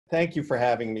Thank you for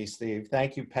having me, Steve.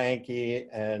 Thank you, Pankey,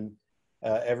 and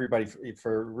everybody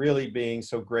for really being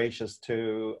so gracious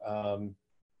to have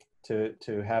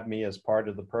me as part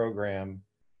of the program.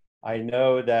 I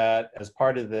know that as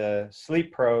part of the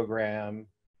sleep program,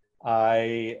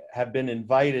 I have been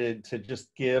invited to just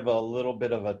give a little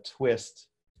bit of a twist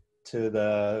to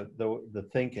the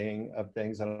thinking of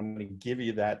things, and I'm going to give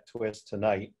you that twist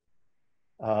tonight.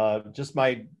 Just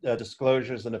my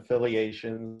disclosures and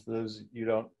affiliations. Those you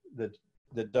don't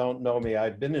that don't know me,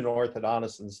 I've been in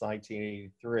orthodontics since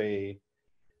 1983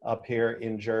 up here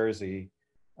in Jersey.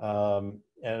 And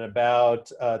about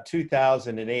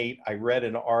 2008, I read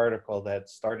an article that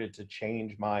started to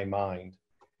change my mind.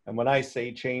 And when I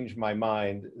say change my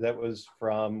mind, that was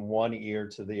from one ear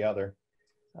to the other.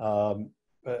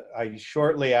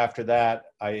 Shortly after that,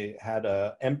 I had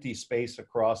an empty space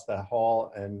across the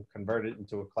hall and converted it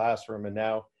into a classroom. And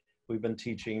now we've been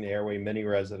teaching the Airway mini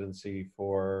residency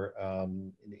for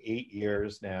 8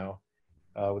 years now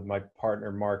with my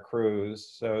partner, Mark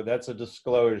Cruz. So that's a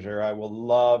disclosure. I will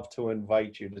love to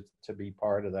invite you to be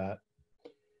part of that.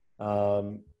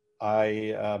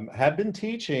 I have been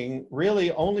teaching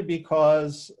really only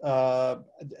because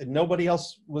nobody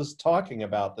else was talking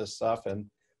about this stuff, and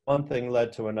one thing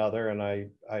led to another, and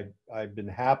I've been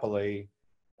happily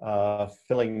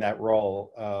filling that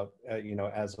role,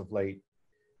 as of late.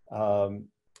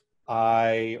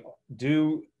 I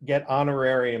do get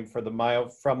honorarium for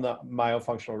from the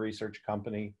Myofunctional Research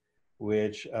Company,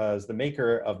 which is the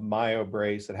maker of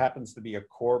MyoBrace. It happens to be a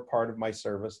core part of my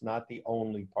service, not the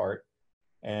only part,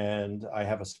 and I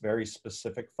have a very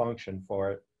specific function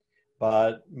for it.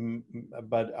 But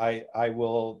I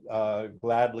will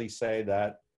gladly say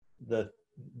that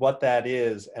what that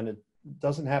is, and it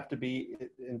doesn't have to be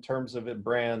in terms of a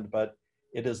brand, but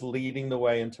it is leading the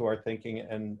way into our thinking,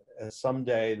 and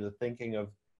someday the thinking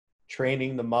of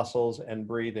training the muscles and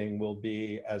breathing will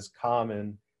be as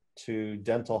common to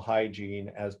dental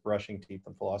hygiene as brushing teeth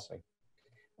and flossing.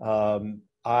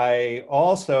 I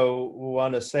also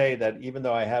want to say that even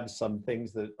though I have some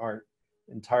things that aren't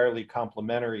entirely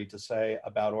complimentary to say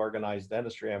about organized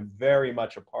dentistry, I'm very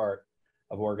much a part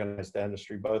of organized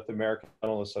dentistry, both the American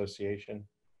Dental Association,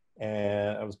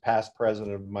 and I was past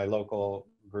president of my local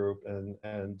group,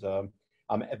 and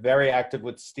I'm very active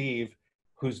with Steve,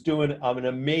 who's doing an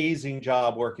amazing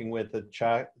job working with the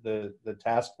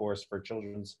task force for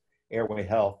children's airway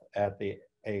health at the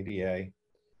ADA,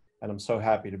 and I'm so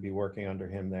happy to be working under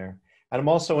him there. And I'm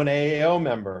also an AAO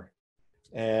member,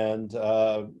 and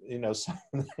some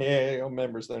of the AAO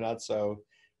members, they're not so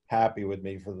happy with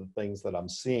me for the things that I'm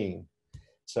seeing.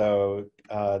 So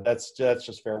that's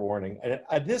just fair warning.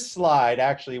 And this slide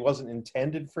actually wasn't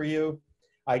intended for you.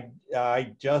 I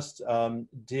just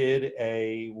did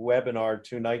a webinar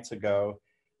 2 nights ago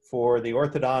for the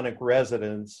orthodontic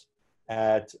residents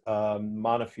at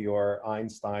Montefiore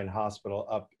Einstein Hospital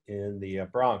up in the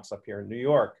Bronx, up here in New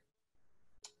York.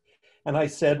 And I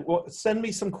said, well, send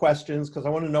me some questions because I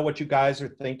want to know what you guys are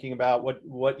thinking about,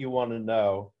 what you want to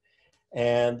know.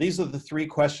 And these are the 3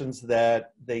 questions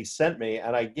that they sent me,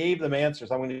 and I gave them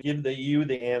answers. I'm going to give you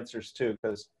the answers too,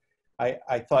 because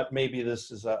I thought maybe this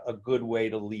is a good way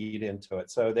to lead into it.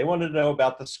 So they wanted to know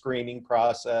about the screening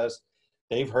process.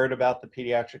 They've heard about the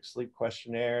pediatric sleep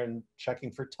questionnaire and checking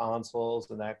for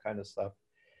tonsils and that kind of stuff.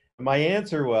 My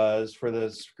answer was, for the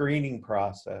screening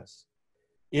process,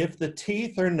 if the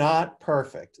teeth are not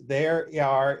perfect, there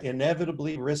are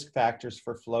inevitably risk factors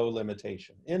for flow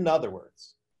limitation. In other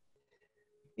words,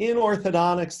 in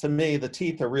orthodontics, to me, the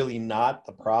teeth are really not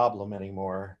the problem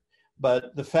anymore.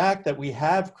 But the fact that we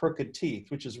have crooked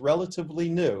teeth, which is relatively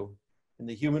new in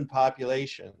the human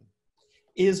population,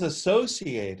 is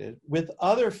associated with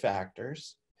other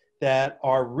factors that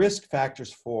are risk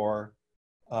factors for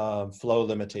flow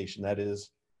limitation, that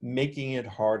is, making it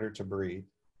harder to breathe.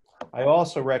 I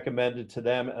also recommended to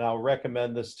them, and I'll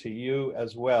recommend this to you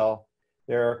as well,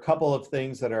 there are a couple of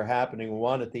things that are happening.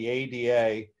 One, at the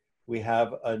ADA, we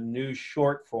have a new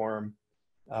short form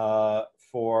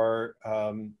for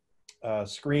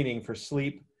screening for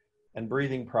sleep and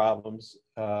breathing problems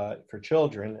for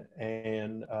children,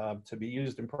 and to be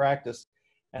used in practice.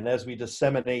 And as we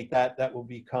disseminate that, that will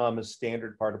become a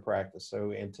standard part of practice.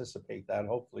 So anticipate that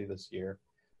hopefully this year.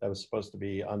 That was supposed to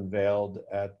be unveiled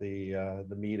at the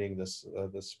meeting this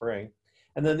spring.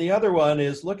 And then the other one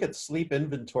is, look at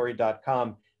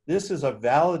sleepinventory.com. This is a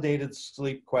validated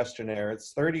sleep questionnaire.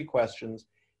 It's 30 questions.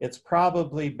 It's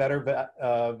probably better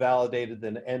validated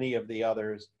than any of the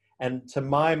others. And to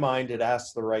my mind, it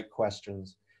asks the right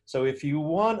questions. So if you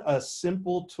want a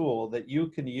simple tool that you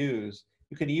can use,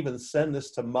 you can even send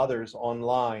this to mothers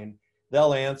online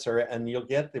they'll answer and you'll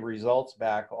get the results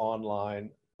back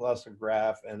online, plus a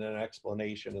graph and an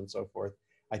explanation and so forth.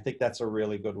 I think that's a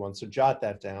really good one. So jot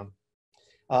that down.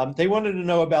 They wanted to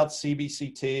know about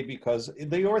CBCT because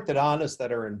the orthodontists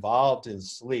that are involved in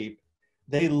sleep,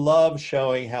 they love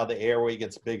showing how the airway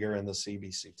gets bigger in the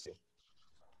CBCT.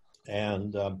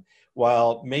 And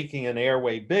while making an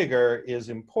airway bigger is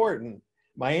important,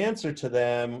 my answer to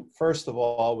them, first of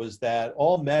all, was that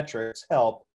all metrics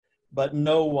help, but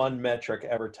no one metric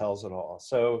ever tells it all.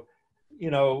 So,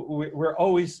 you know, we're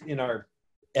always in our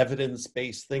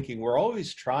evidence-based thinking, we're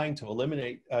always trying to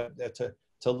eliminate,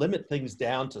 to limit things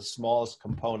down to smallest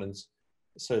components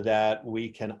so that we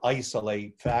can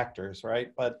isolate factors,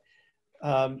 right? But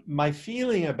my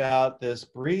feeling about this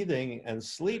breathing and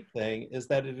sleep thing is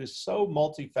that it is so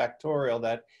multifactorial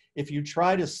that if you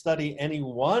try to study any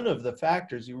one of the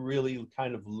factors, you really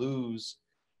kind of lose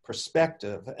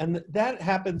perspective. And that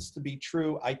happens to be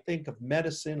true, I think, of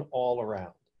medicine all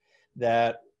around.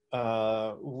 That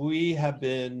we have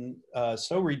been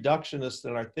so reductionist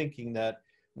in our thinking that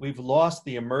we've lost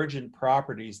the emergent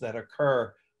properties that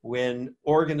occur when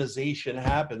organization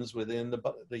happens within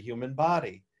the human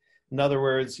body. In other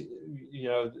words, you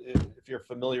know, if you're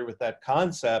familiar with that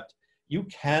concept, you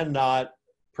cannot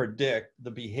predict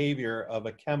the behavior of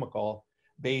a chemical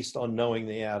based on knowing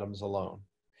the atoms alone.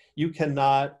 You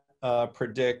cannot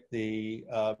predict the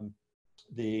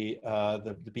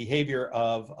behavior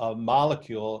of a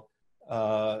molecule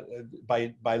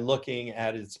by looking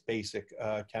at its basic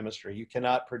chemistry. You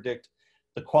cannot predict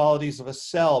the qualities of a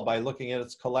cell by looking at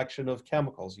its collection of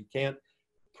chemicals. You can't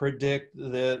predict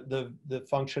the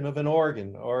function of an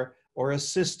organ or a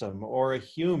system or a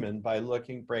human by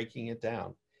breaking it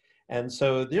down. And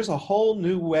so there's a whole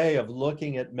new way of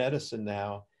looking at medicine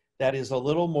now that is a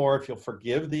little more, if you'll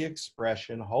forgive the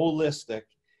expression, holistic,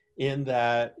 in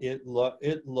that it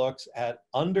looks at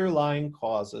underlying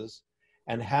causes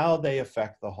and how they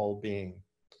affect the whole being.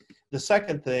 The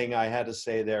second thing I had to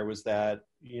say there was that,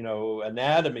 you know,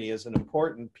 anatomy is an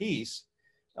important piece.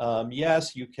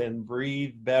 Yes, you can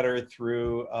breathe better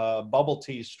through a bubble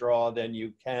tea straw than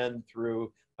you can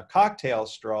through a cocktail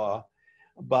straw,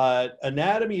 but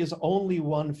anatomy is only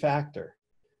one factor.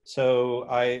 So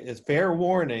it's fair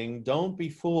warning, don't be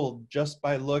fooled just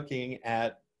by looking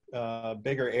at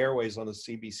bigger airways on the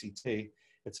CBCT.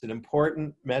 It's an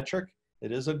important metric.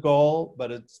 It is a goal,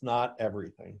 but it's not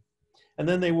everything. And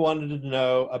then they wanted to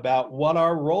know about what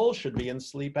our role should be in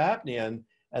sleep apnea.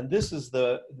 And this is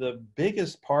the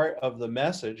biggest part of the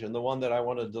message and the one that I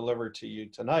want to deliver to you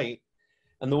tonight.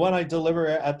 And the one I deliver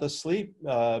at the sleep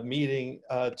meeting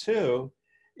too,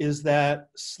 is that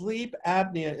sleep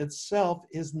apnea itself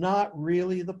is not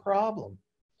really the problem.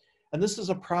 And this is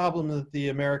a problem that the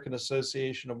American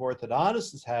Association of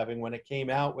Orthodontists is having when it came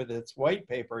out with its white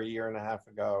paper a year and a half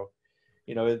ago.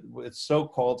 You know, its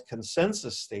so-called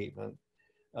consensus statement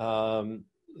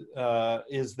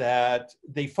is that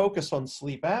they focus on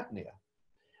sleep apnea.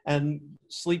 And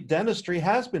sleep dentistry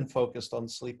has been focused on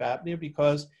sleep apnea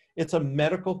because it's a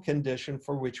medical condition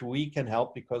for which we can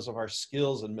help because of our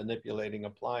skills in manipulating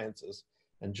appliances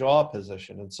and jaw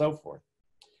position and so forth.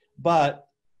 But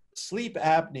sleep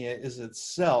apnea is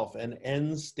itself an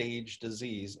end-stage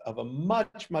disease of a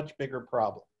much, much bigger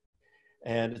problem.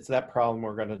 And it's that problem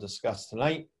we're going to discuss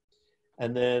tonight.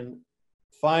 And then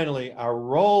finally, our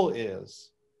role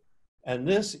is, and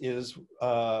this is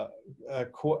a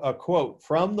quote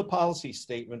from the policy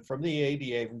statement from the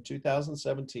ADA from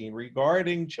 2017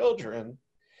 regarding children,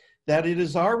 that it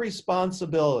is our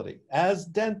responsibility as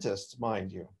dentists,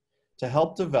 mind you, to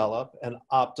help develop an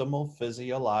optimal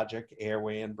physiologic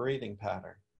airway and breathing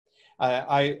pattern.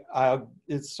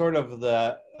 It's sort of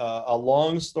a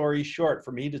long story short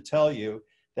for me to tell you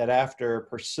that after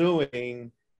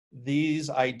pursuing these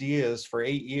ideas for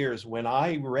 8 years, when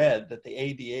I read that the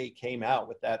ADA came out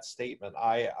with that statement,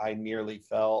 I nearly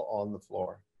fell on the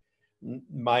floor.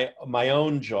 My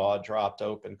own jaw dropped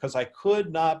open because I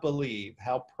could not believe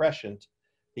how prescient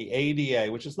the ADA,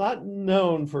 which is not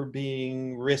known for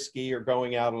being risky or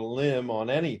going out on a limb on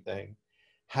anything,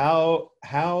 how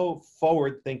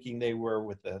forward-thinking they were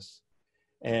with this.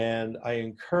 And I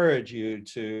encourage you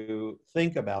to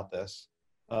think about this,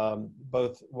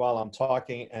 both while I'm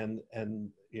talking and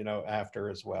you know, after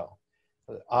as well.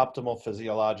 The optimal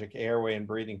physiologic airway and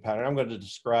breathing pattern. I'm going to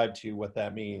describe to you what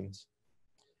that means.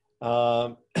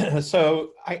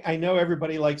 So I know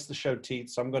everybody likes to show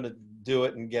teeth, so I'm going to do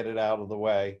it and get it out of the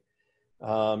way.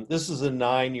 This is a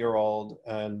 9-year-old,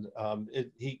 and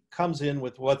he comes in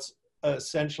with what's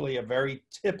essentially a very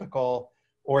typical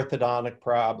orthodontic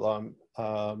problem.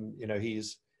 You know,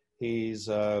 he's He's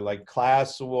like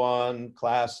class 1,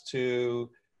 class 2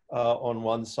 on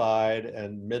one side,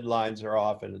 and midlines are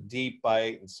off, and a deep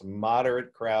bite and some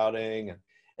moderate crowding.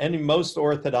 And most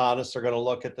orthodontists are going to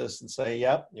look at this and say,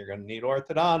 yep, you're going to need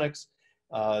orthodontics.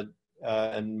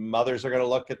 And mothers are going to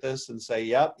look at this and say,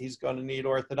 yep, he's going to need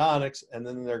orthodontics. And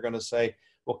then they're going to say,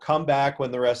 well, come back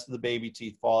when the rest of the baby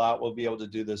teeth fall out. We'll be able to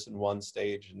do this in one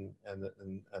stage,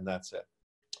 and that's it.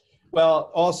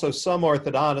 Well, also some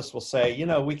orthodontists will say, you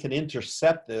know, we can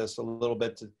intercept this a little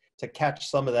bit to catch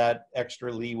some of that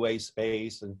extra leeway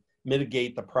space and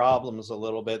mitigate the problems a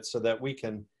little bit so that we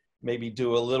can maybe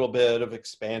do a little bit of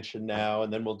expansion now,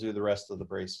 and then we'll do the rest of the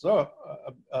braces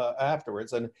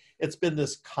afterwards. And it's been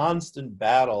this constant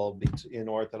battle in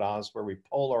orthodontics where we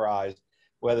polarize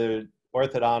whether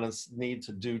orthodontists need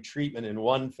to do treatment in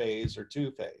 1 phase or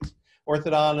 2 phase.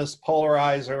 Orthodontists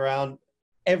polarize around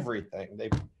everything. They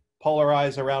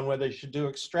polarize around whether they should do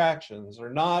extractions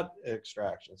or not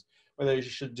extractions, whether you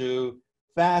should do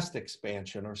fast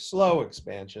expansion or slow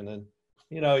expansion. And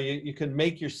you know, you can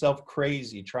make yourself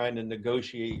crazy trying to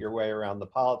negotiate your way around the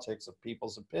politics of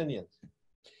people's opinions.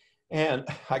 And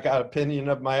I got an opinion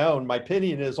of my own. My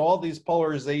opinion is all these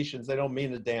polarizations, they don't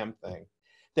mean a damn thing.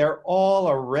 They're all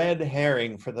a red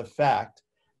herring for the fact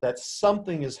that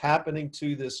something is happening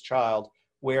to this child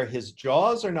where his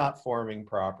jaws are not forming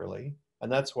properly, and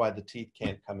that's why the teeth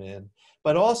can't come in,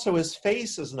 but also his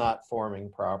face is not forming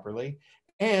properly,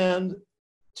 and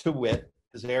to wit,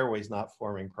 his airway's not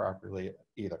forming properly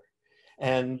either.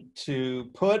 And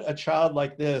to put a child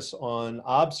like this on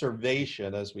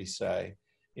observation, as we say,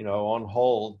 you know, on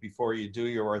hold before you do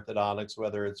your orthodontics,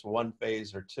 whether it's 1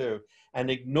 phase or 2, and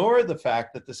ignore the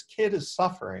fact that this kid is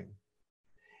suffering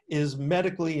is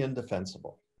medically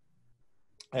indefensible.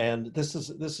 And this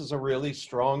is a really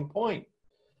strong point,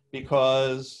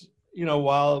 because, you know,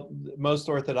 while most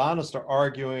orthodontists are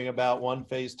arguing about 1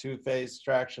 phase, 2 phase,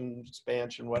 extraction,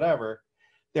 expansion, whatever,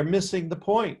 they're missing the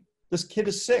point. This kid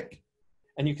is sick,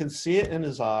 and you can see it in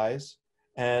his eyes,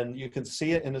 and you can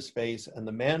see it in his face, and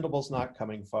the mandible's not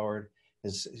coming forward.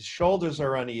 His shoulders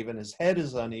are uneven, his head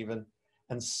is uneven,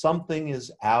 and something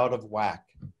is out of whack.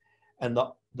 And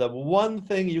the one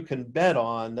thing you can bet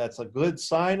on that's a good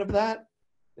sign of that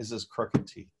is his crooked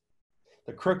teeth.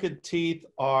 The crooked teeth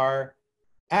are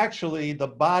actually the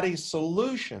body's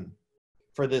solution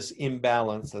for this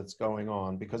imbalance that's going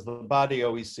on, because the body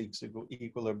always seeks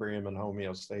equilibrium and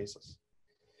homeostasis.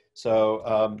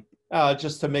 So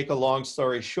just to make a long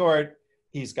story short,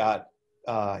 he's got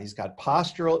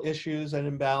postural issues and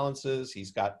imbalances.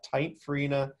 He's got tight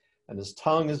frena, and his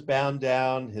tongue is bound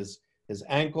down. His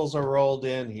ankles are rolled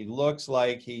in. He looks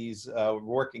like he's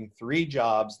working 3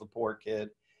 jobs, the poor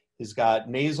kid. He's got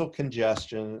nasal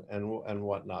congestion and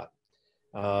whatnot.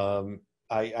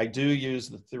 I do use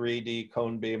the 3D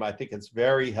cone beam. I think it's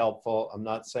very helpful. I'm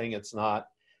not saying it's not.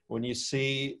 When you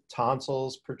see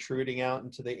tonsils protruding out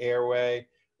into the airway,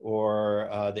 or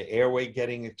the airway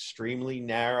getting extremely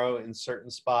narrow in certain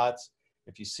spots,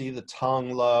 if you see the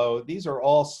tongue low, these are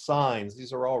all signs.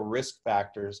 These are all risk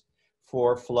factors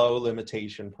for flow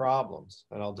limitation problems.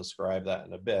 And I'll describe that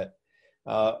in a bit.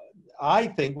 I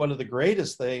think one of the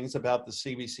greatest things about the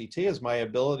CBCT is my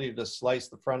ability to slice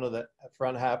the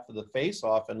front half of the face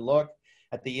off and look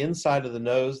at the inside of the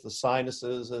nose, the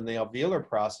sinuses, and the alveolar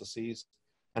processes,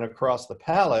 and across the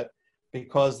palate,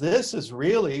 because this is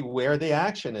really where the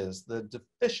action is. The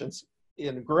deficiency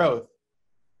in growth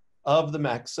of the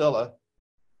maxilla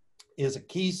is a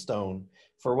keystone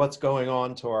for what's going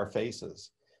on to our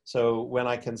faces. So when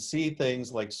I can see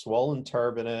things like swollen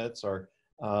turbinates or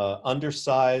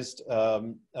undersized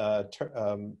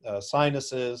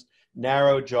sinuses,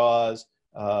 narrow jaws,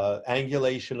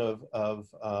 angulation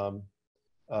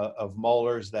of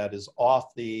molars that is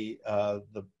off the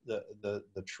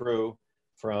true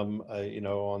from you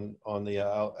know, on the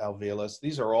alveolus.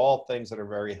 These are all things that are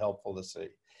very helpful to see.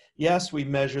 Yes, we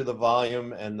measure the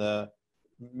volume and the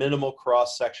minimal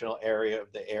cross-sectional area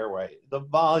of the airway. The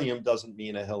volume doesn't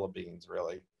mean a hill of beans,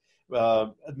 really.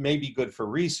 It may be good for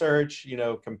research, you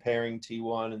know, comparing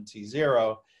T1 and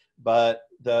T0, but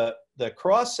the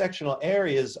cross-sectional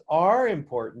areas are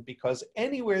important, because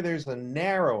anywhere there's a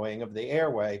narrowing of the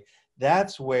airway,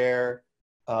 that's where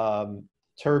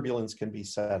turbulence can be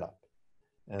set up.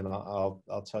 And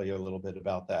I'll tell you a little bit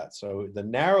about that. So the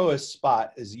narrowest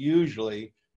spot is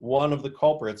usually one of the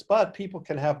culprits, but people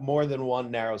can have more than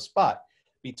one narrow spot.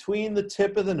 Between the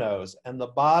tip of the nose and the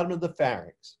bottom of the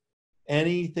pharynx,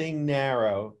 anything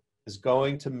narrow is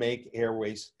going to make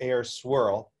air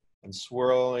swirl, and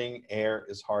swirling air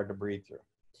is hard to breathe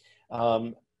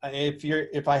through.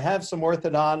 if I have some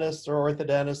orthodontists or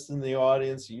orthodontists in the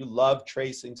audience, you love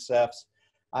tracing cephs,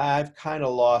 I've kind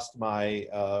of lost my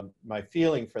my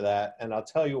feeling for that, and I'll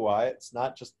tell you why. It's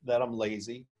not just that I'm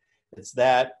lazy; it's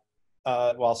that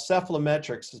while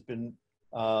cephalometrics has been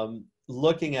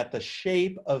looking at the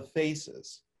shape of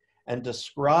faces and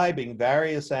describing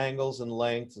various angles and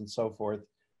lengths and so forth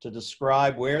to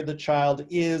describe where the child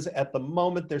is at the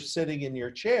moment they're sitting in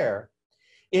your chair,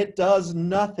 it does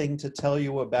nothing to tell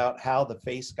you about how the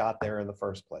face got there in the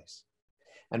first place.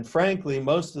 And frankly,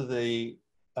 most of the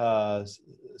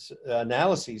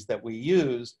analyses that we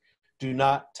use do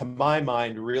not, to my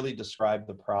mind, really describe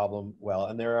the problem well.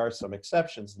 And there are some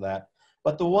exceptions to that.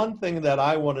 But the one thing that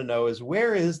I want to know is,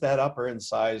 where is that upper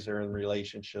incisor in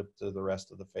relationship to the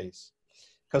rest of the face?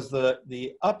 Because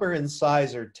the upper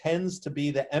incisor tends to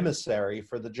be the emissary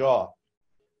for the jaw.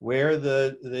 Where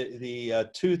the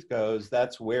tooth goes,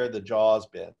 that's where the jaw's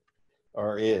been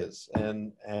or is.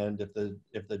 And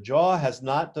if the jaw has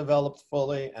not developed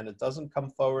fully and it doesn't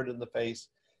come forward in the face,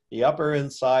 the upper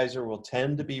incisor will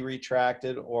tend to be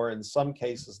retracted, or in some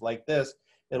cases like this,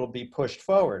 it'll be pushed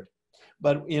forward.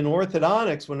 But in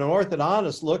orthodontics, when an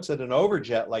orthodontist looks at an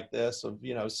overjet like this of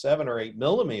 7 or 8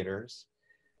 millimeters,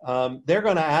 they're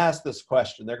going to ask this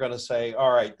question. They're going to say,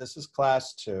 all right, this is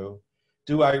class 2.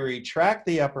 Do I retract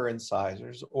the upper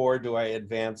incisors or do I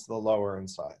advance the lower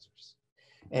incisors?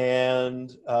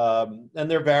 And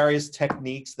there are various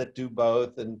techniques that do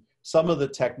both, and some of the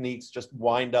techniques just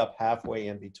wind up halfway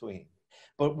in between.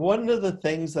 But one of the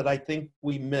things that I think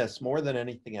we miss more than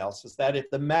anything else is that if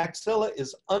the maxilla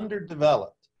is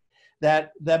underdeveloped,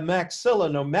 that the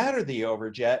maxilla, no matter the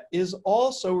overjet, is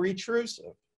also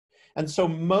retrusive. And so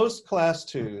most class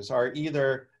 2s are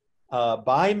either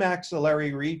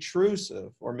bimaxillary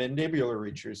retrusive or mandibular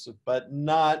retrusive, but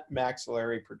not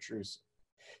maxillary protrusive.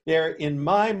 In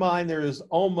my mind, there is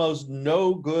almost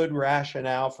no good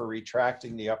rationale for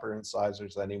retracting the upper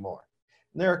incisors anymore.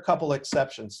 And there are a couple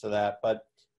exceptions to that, but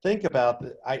think about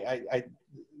it.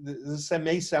 This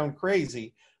may sound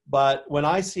crazy, but when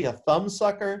I see a thumb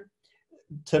sucker,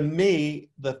 to me,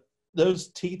 those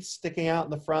teeth sticking out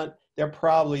in the front, they're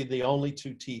probably the only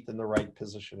 2 teeth in the right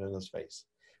position in his face,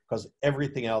 because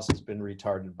everything else has been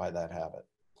retarded by that habit.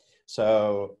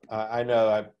 So I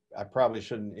know I probably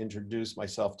shouldn't introduce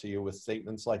myself to you with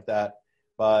statements like that,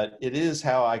 but it is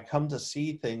how I come to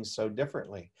see things so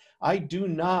differently. I do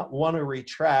not want to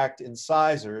retract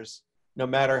incisors, no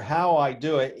matter how I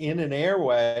do it, in an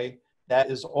airway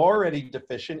that is already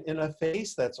deficient, in a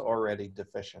face that's already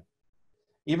deficient.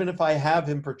 Even if I have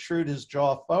him protrude his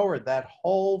jaw forward, that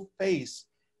whole face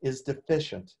is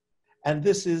deficient. And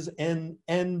this is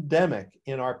endemic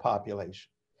in our population.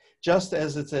 Just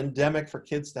as it's endemic for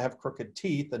kids to have crooked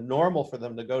teeth and normal for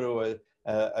them to go to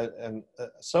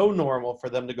so normal for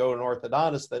them to go to an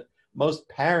orthodontist that most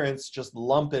parents just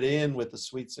lump it in with the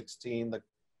Sweet 16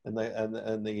 and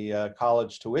the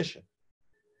college tuition.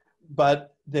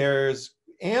 But there's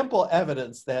ample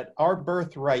evidence that our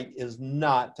birthright is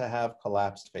not to have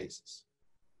collapsed faces.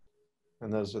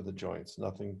 And those are the joints,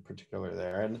 nothing particular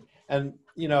there. And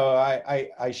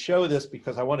I show this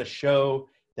because I want to show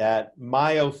that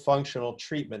myofunctional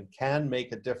treatment can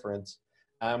make a difference.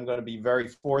 I'm going to be very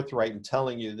forthright in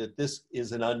telling you that this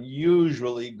is an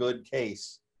unusually good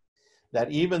case. That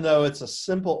even though it's a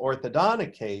simple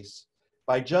orthodontic case,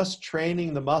 by just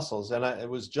training the muscles, and it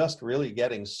was just really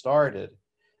getting started,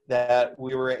 that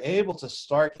we were able to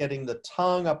start getting the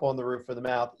tongue up on the roof of the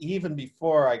mouth even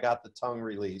before I got the tongue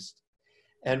released,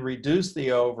 and reduce the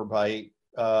overbite,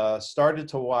 started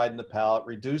to widen the palate,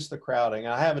 reduce the crowding.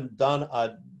 I haven't done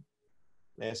a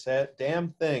damn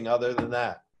thing other than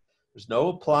that. There's no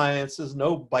appliances,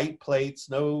 no bite plates,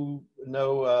 no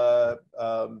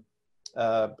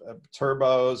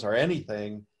turbos or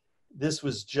anything. This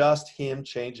was just him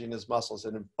changing his muscles.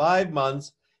 And in 5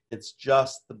 months, it's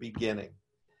just the beginning.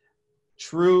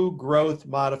 True growth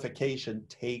modification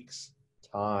takes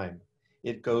time.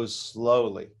 It goes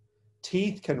slowly.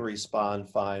 Teeth can respond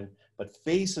fine, but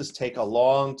faces take a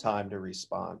long time to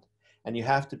respond. And you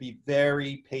have to be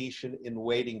very patient in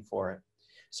waiting for it.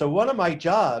 So one of my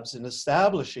jobs in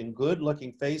establishing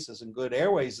good-looking faces and good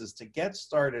airways is to get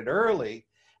started early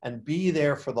and be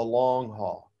there for the long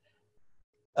haul.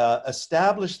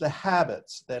 Establish the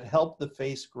habits that help the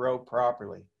face grow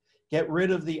properly. Get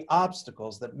rid of the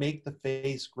obstacles that make the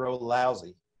face grow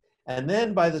lousy. And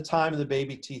then by the time the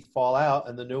baby teeth fall out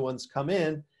and the new ones come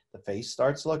in, the face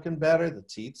starts looking better, the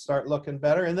teeth start looking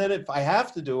better. And then if I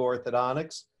have to do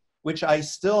orthodontics, which I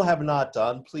still have not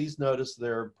done, please notice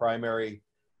their primary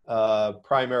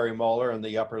molar on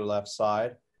the upper left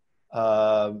side.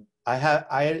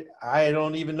 I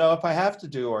don't even know if I have to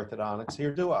do orthodontics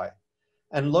here, do I?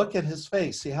 And look at his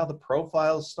face. See how the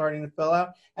profile is starting to fill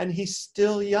out? And he's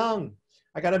still young.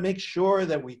 I got to make sure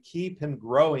that we keep him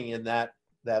growing in that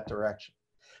direction.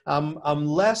 I'm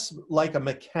less like a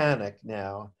mechanic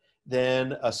now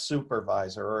than a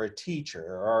supervisor or a teacher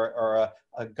or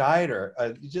a guider.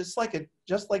 Just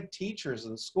like teachers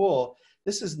in school,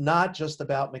 this is not just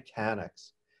about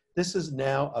mechanics. This is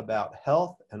now about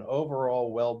health and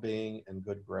overall well-being and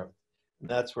good growth. And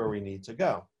that's where we need to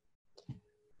go.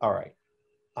 All right.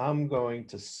 I'm going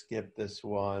to skip this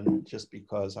one just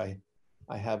because I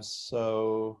have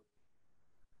so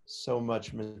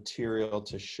much material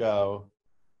to show.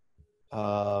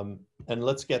 And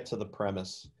let's get to the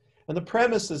premise. And the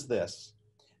premise is this,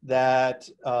 that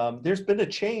there's been a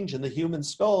change in the human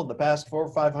skull in the past 400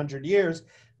 or 500 years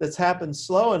that's happened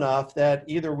slow enough that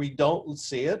either we don't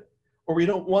see it or we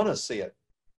don't want to see it.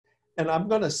 And I'm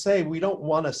going to say we don't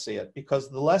want to see it because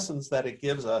the lessons that it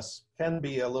gives us can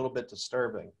be a little bit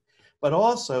disturbing. But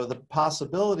also the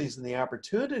possibilities and the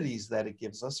opportunities that it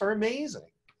gives us are amazing.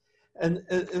 And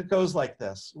it goes like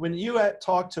this. When you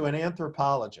talk to an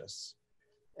anthropologist,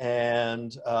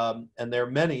 and there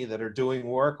are many that are doing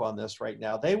work on this right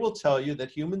now, they will tell you that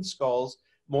human skulls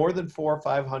more than 400 or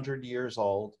 500 years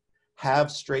old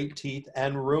have straight teeth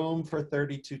and room for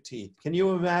 32 teeth. Can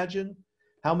you imagine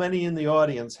how many in the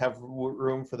audience have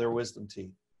room for their wisdom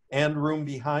teeth and room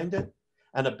behind it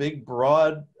and a big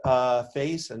broad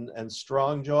face and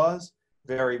strong jaws?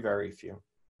 Very, very few.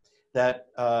 That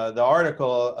the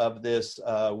article of this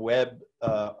web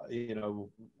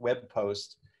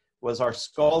post was our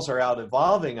skulls are out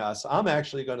evolving us. I'm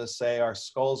actually going to say our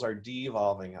skulls are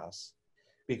de-evolving us,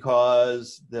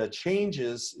 because the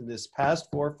changes in this past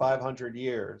 400 or 500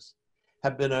 years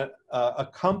have been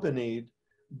accompanied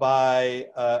by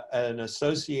an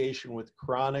association with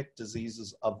chronic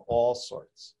diseases of all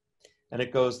sorts. And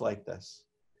it goes like this.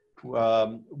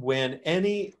 When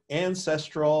any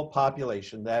ancestral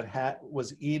population that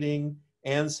was eating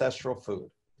ancestral food,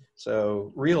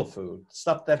 so real food,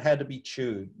 stuff that had to be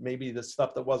chewed, maybe the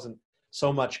stuff that wasn't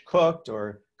so much cooked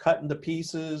or cut into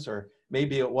pieces, or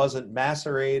maybe it wasn't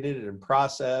macerated and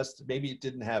processed, maybe it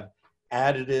didn't have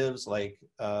additives like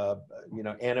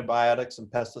antibiotics and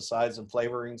pesticides and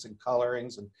flavorings and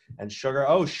colorings and sugar.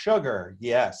 Oh, sugar,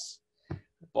 yes.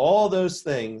 All those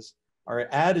things are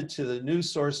added to the new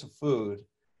source of food.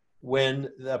 When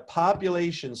the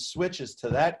population switches to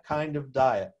that kind of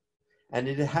diet, and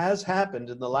it has happened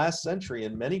in the last century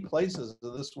in many places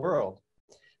of this world,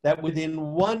 that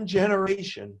within one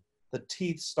generation, the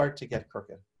teeth start to get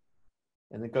crooked.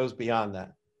 And it goes beyond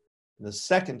that. In the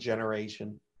second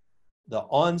generation, the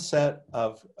onset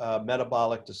of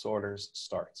metabolic disorders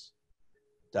starts.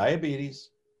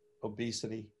 Diabetes,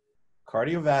 obesity,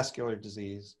 cardiovascular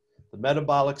disease, the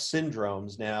metabolic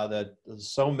syndromes now that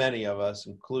so many of us,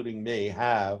 including me,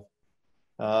 have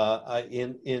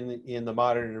in the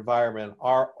modern environment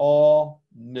are all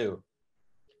new.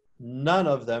 None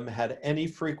of them had any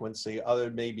frequency other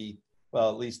than maybe, well,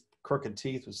 at least crooked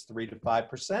teeth was 3 to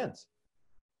 5%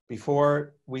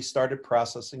 before we started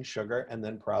processing sugar and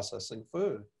then processing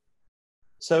food.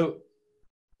 So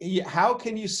how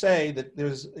can you say that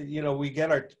there's, we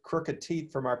get our crooked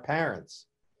teeth from our parents?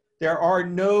 There are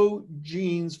no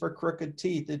genes for crooked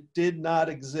teeth. It did not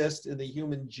exist in the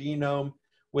human genome,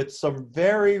 with some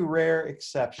very rare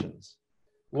exceptions.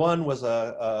 One was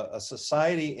a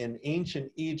society in ancient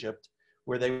Egypt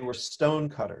where they were stone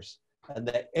cutters and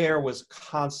the air was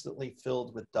constantly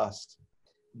filled with dust.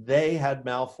 They had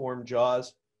malformed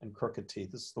jaws and crooked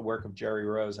teeth. This is the work of Jerry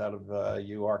Rose out of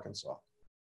Arkansas.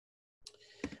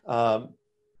 I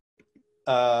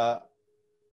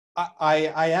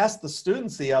asked the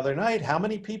students the other night, how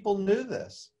many people knew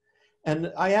this?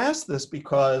 And I asked this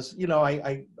because,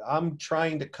 I'm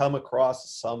trying to come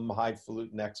across some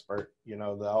highfalutin expert,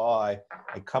 I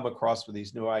come across with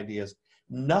these new ideas.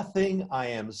 Nothing I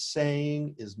am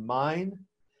saying is mine.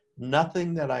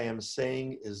 Nothing that I am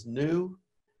saying is new.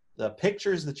 The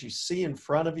pictures that you see in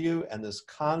front of you and this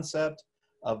concept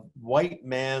of white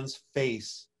man's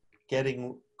face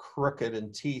getting crooked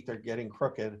and teeth are getting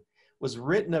crooked was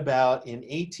written about in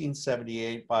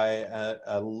 1878 by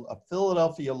a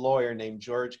Philadelphia lawyer named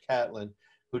George Catlin,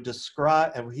 who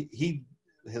described, and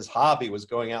his hobby was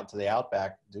going out to the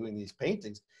outback doing these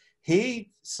paintings.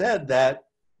 He said that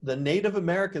the Native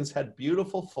Americans had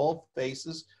beautiful full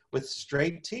faces with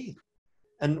straight teeth.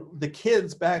 And the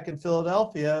kids back in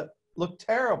Philadelphia looked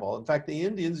terrible. In fact, the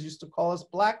Indians used to call us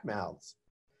black mouths.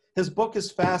 His book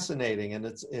is fascinating, and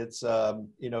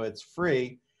it's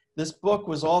free. This book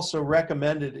was also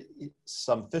recommended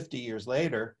some 50 years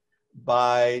later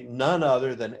by none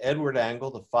other than Edward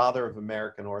Angle, the father of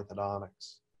American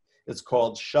orthodontics. It's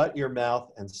called Shut Your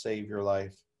Mouth and Save Your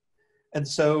Life. And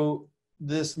so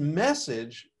this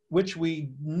message, which we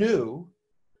knew,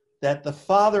 that the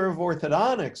father of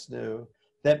orthodontics knew,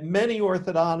 that many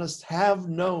orthodontists have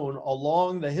known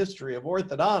along the history of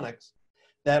orthodontics,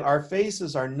 that our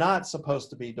faces are not supposed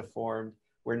to be deformed.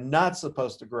 We're not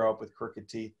supposed to grow up with crooked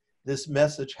teeth. This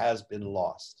message has been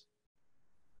lost.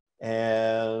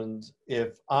 And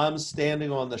if I'm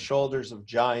standing on the shoulders of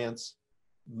giants,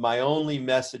 my only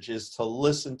message is to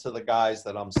listen to the guys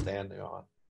that I'm standing on,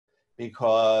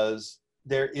 because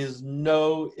there is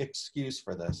no excuse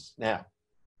for this. Now,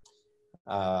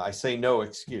 I say no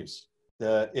excuse.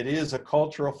 It is a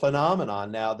cultural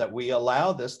phenomenon now that we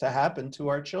allow this to happen to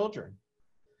our children.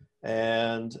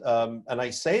 And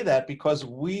I say that because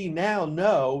we now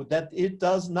know that it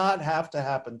does not have to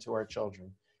happen to our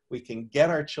children. We can get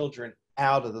our children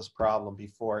out of this problem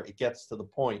before it gets to the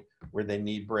point where they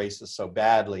need braces so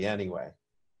badly anyway.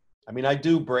 I mean, I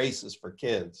do braces for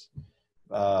kids.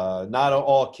 Not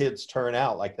all kids turn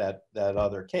out like that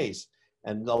other case.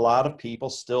 And a lot of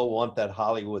people still want that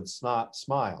Hollywood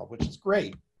smile, which is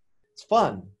great. It's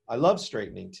fun. I love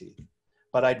straightening teeth.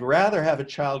 But I'd rather have a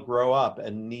child grow up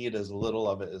and need as little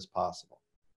of it as possible.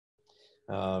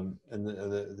 And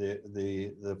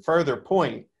the further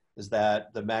point is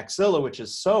that the maxilla, which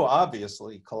is so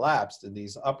obviously collapsed in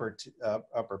these upper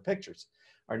pictures,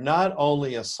 are not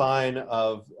only a sign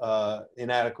of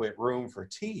inadequate room for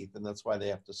teeth, and that's why they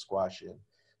have to squash in.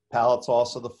 Palate's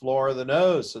also the floor of the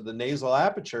nose, so the nasal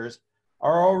apertures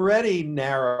are already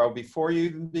narrow before you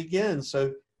even begin.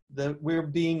 So we're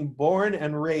being born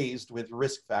and raised with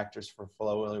risk factors for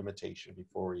flow limitation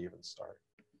before we even start.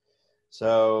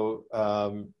 So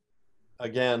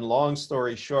again, long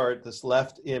story short, this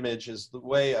left image is the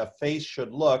way a face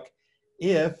should look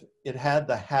if it had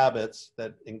the habits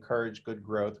that encourage good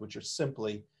growth, which are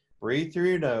simply breathe through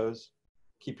your nose,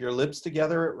 keep your lips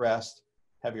together at rest,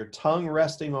 have your tongue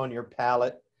resting on your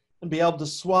palate, and be able to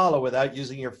swallow without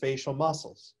using your facial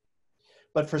muscles.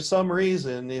 But for some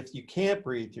reason, if you can't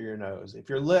breathe through your nose, if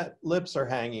your lips are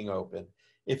hanging open,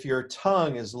 if your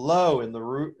tongue is low in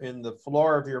the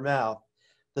floor of your mouth,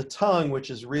 the tongue, which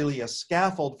is really a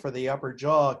scaffold for the upper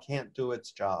jaw, can't do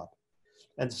its job.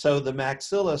 And so the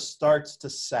maxilla starts to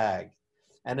sag,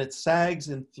 and it sags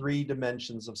in 3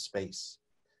 dimensions of space.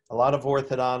 A lot of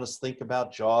orthodontists think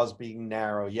about jaws being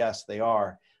narrow. Yes, they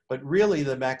are. But really,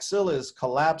 the maxilla is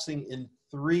collapsing in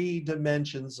 3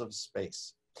 dimensions of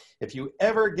space. If you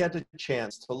ever get a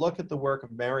chance to look at the work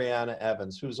of Mariana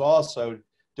Evans, who's also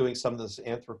doing some of this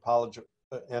anthropological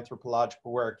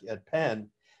work at Penn,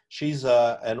 she's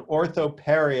an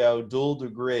ortho-perio dual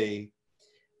degree,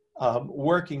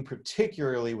 working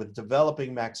particularly with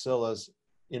developing maxillas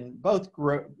in both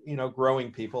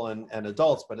growing people and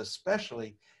adults, but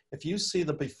especially if you see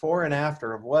the before and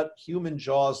after of what human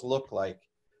jaws look like,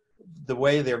 the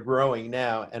way they're growing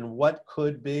now, and what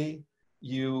could be,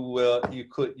 you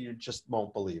just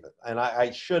won't believe it. And I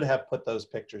should have put those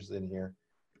pictures in here,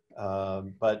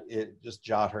 but just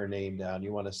jot her name down.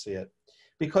 You want to see it,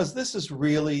 because this is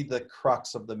really the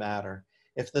crux of the matter.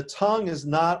 If the tongue is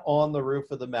not on the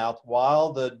roof of the mouth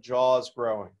while the jaw is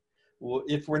growing,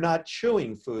 if we're not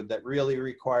chewing food that really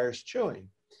requires chewing,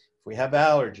 if we have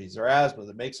allergies or asthma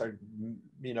that makes our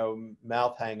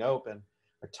mouth hang open,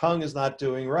 our tongue is not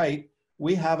doing right,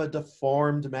 we have a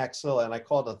deformed maxilla. And I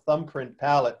call it a thumbprint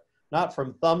palate, not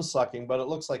from thumb sucking, but it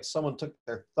looks like someone took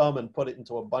their thumb and put it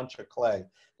into a bunch of clay.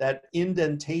 That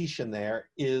indentation there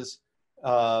is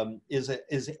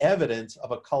evidence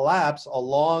of a collapse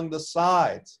along the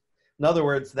sides. In other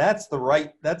words, that's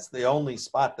the only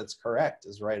spot that's correct,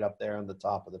 is right up there on the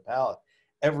top of the palate.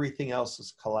 Everything else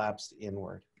is collapsed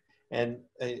inward. And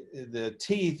the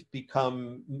teeth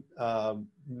become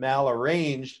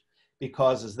malarranged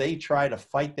because as they try to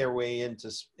fight their way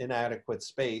into inadequate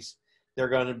space, they're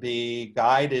going to be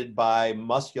guided by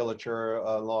musculature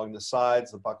along the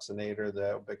sides, the buccinator,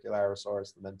 the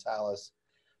orbicularosaurus, the mentalis,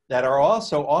 that are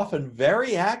also often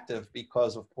very active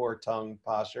because of poor tongue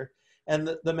posture. And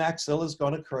the maxilla is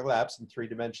going to collapse in 3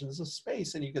 dimensions of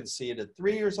space. And you can see it at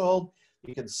 3 years old.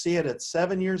 You can see it at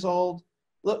 7 years old.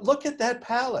 Look at that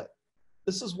palate.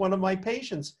 This is one of my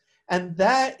patients. And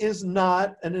that is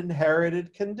not an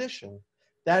inherited condition.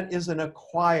 That is an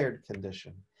acquired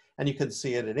condition. And you can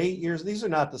see it at 8 years. These are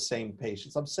not the same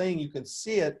patients. I'm saying you can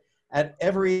see it at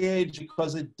every age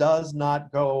because it does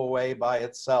not go away by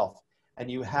itself. And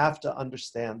you have to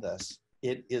understand this.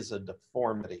 It is a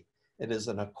deformity. It is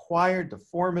an acquired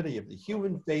deformity of the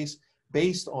human face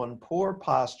based on poor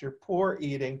posture, poor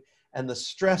eating, and the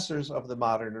stressors of the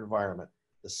modern environment,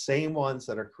 the same ones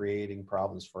that are creating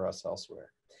problems for us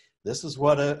elsewhere. This is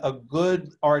what a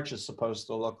good arch is supposed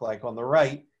to look like on the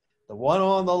right. The one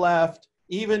on the left,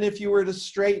 even if you were to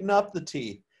straighten up the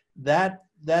teeth, that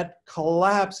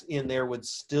collapse in there would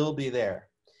still be there.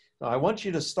 Now, I want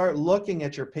you to start looking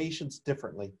at your patients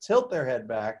differently. Tilt their head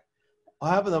back,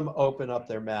 have them open up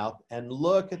their mouth, and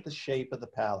look at the shape of the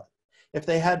palate. If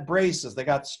they had braces, they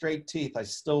got straight teeth, I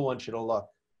still want you to look,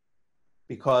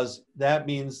 because that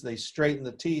means they straightened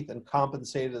the teeth and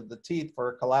compensated the teeth for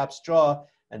a collapsed jaw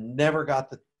and never got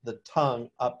the tongue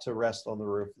up to rest on the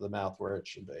roof of the mouth where it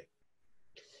should be.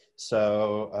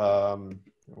 So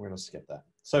we're going to skip that.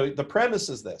 So the premise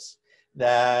is this,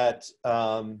 that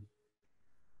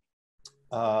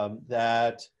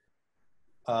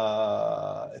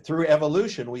through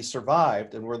evolution we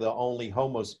survived, and we're the only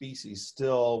Homo species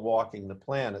still walking the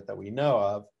planet that we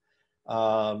know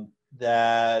of,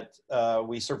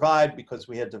 we survived because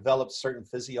we had developed certain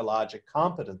physiologic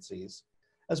competencies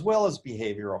as well as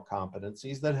behavioral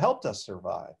competencies that helped us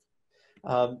survive.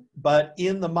 But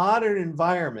in the modern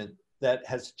environment that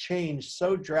has changed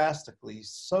so drastically,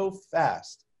 so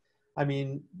fast, I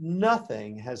mean,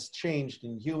 nothing has changed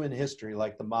in human history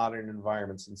like the modern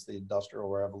environment since the Industrial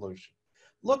Revolution.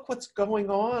 Look what's going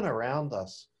on around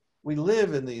us. We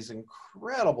live in these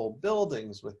incredible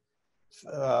buildings with,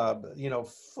 you know,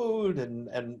 food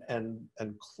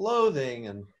and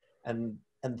clothing and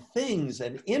things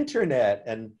and internet,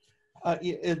 and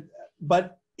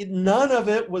none of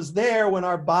it was there when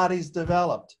our bodies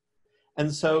developed.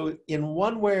 And so in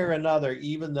one way or another,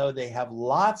 even though they have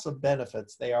lots of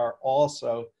benefits, they are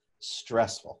also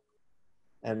stressful.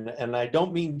 And I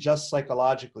don't mean just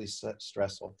psychologically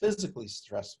stressful, physically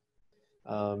stressful.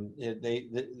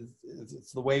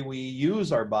 It's the way we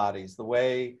use our bodies, the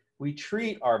way we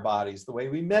treat our bodies, the way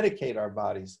we medicate our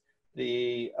bodies,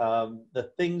 the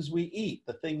things we eat,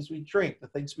 the things we drink, the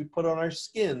things we put on our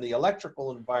skin, the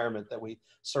electrical environment that we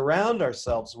surround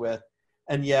ourselves with.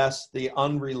 And yes, the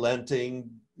unrelenting,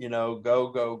 you know, go,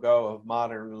 go, go of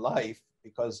modern life,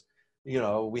 because, you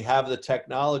know, we have the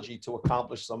technology to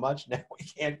accomplish so much now.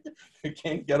 We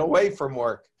can't get away from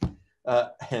work,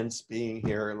 hence being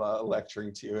here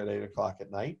lecturing to you at 8 o'clock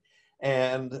at night.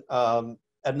 And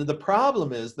the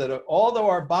problem is that although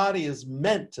our body is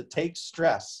meant to take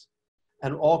stress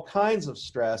and all kinds of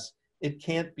stress, it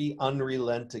can't be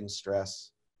unrelenting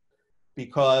stress,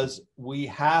 because we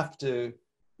have to,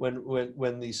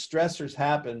 when these stressors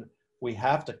happen, we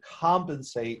have to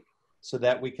compensate so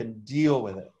that we can deal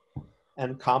with it.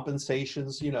 And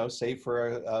compensations, you know, say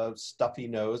for a stuffy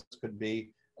nose, could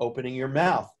be opening your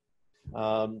mouth.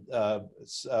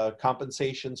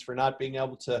 Compensations for not being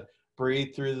able to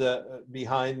breathe through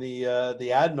behind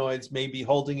the adenoids, may be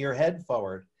holding your head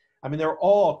forward. I mean, there are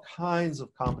all kinds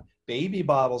of baby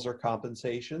bottles are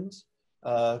compensations,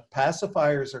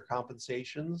 pacifiers are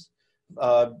compensations.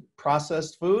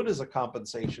 Processed food is a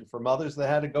compensation for mothers that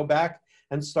had to go back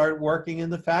and start working in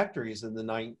the factories in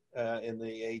the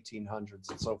 1800s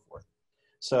and so forth.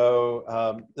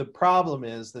 So the problem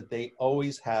is that they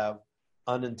always have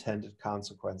unintended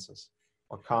consequences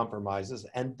or compromises,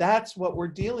 and that's what we're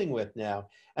dealing with now.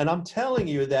 And I'm telling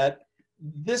you that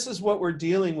this is what we're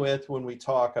dealing with when we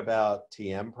talk about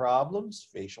TM problems,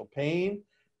 facial pain,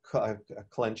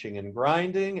 clenching and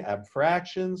grinding,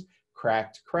 abfractions,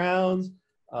 cracked crowns,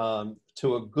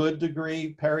 to a good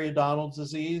degree periodontal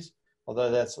disease, although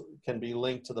that can be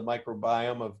linked to the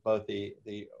microbiome of both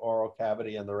the oral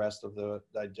cavity and the rest of the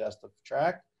digestive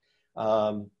tract.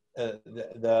 Even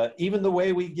the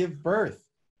way we give birth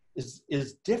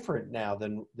is different now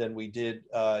than we did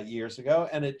years ago,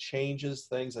 and it changes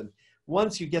things. And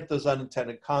once you get those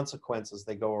unintended consequences,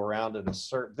 they go around in a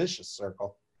vicious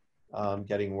circle,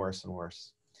 getting worse and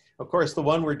worse. Of course, the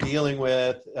one we're dealing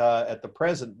with at the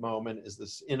present moment is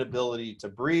this inability to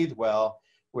breathe well,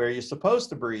 where you're supposed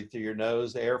to breathe through your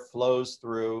nose. Air flows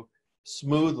through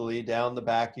smoothly down the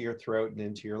back of your throat and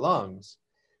into your lungs.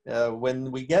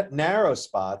 When we get narrow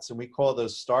spots, and we call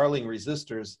those Starling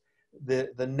resistors,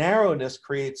 the narrowness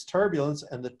creates turbulence,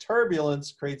 and the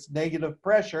turbulence creates negative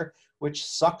pressure, which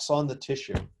sucks on the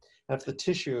tissue. And if the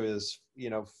tissue is, you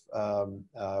know,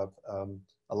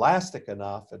 elastic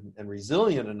enough and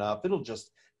resilient enough, it'll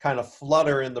just kind of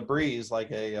flutter in the breeze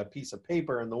like a piece of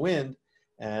paper in the wind.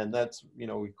 And that's, you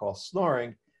know, we call snoring.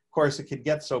 Of course, it could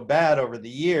get so bad over the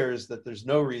years that there's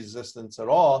no resistance at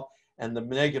all, and the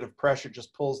negative pressure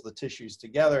just pulls the tissues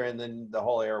together, and then the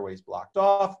whole airway is blocked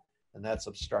off, and that's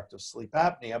obstructive sleep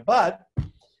apnea. But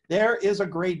there is a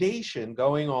gradation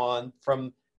going on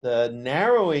from the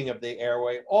narrowing of the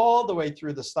airway all the way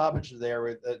through the stoppage of the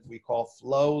airway that we call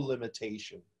flow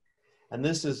limitation. And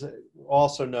this is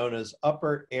also known as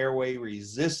upper airway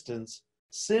resistance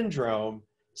syndrome.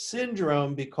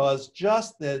 Syndrome because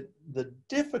just the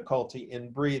difficulty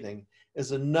in breathing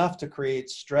is enough to create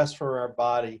stress for our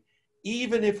body,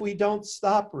 even if we don't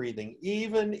stop breathing,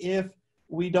 even if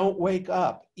we don't wake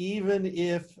up, even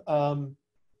if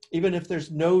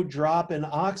there's no drop in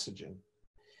oxygen.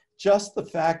 Just the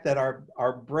fact that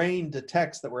our brain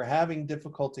detects that we're having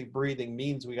difficulty breathing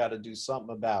means we got to do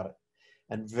something about it.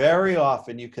 And very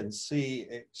often you can see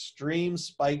extreme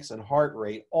spikes in heart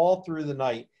rate all through the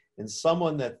night in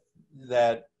someone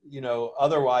that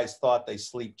otherwise thought they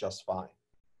sleep just fine.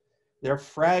 Their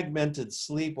fragmented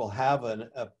sleep will have an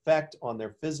effect on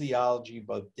their physiology,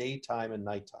 both daytime and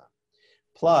nighttime.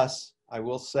 Plus, I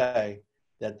will say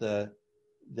that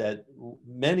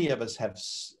many of us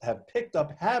have picked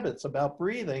up habits about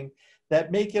breathing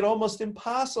that make it almost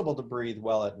impossible to breathe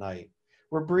well at night.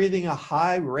 We're breathing a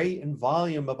high rate and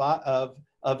volume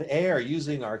of air,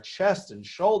 using our chest and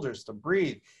shoulders to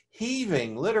breathe,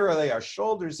 heaving, literally our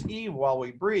shoulders heave while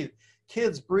we breathe.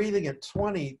 Kids breathing at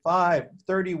 25,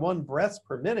 31 breaths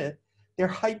per minute, they're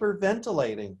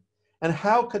hyperventilating. And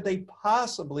how could they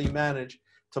possibly manage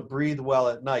to breathe well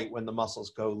at night when the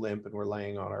muscles go limp and we're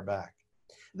laying on our back?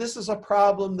 This is a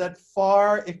problem that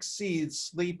far exceeds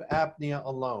sleep apnea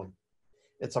alone.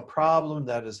 It's a problem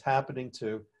that is happening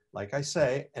to, like I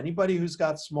say, anybody who's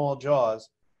got small jaws,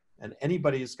 and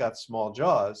anybody who's got small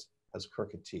jaws has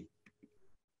crooked teeth.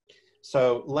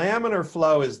 So laminar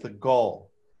flow is the goal.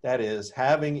 That is,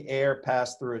 having air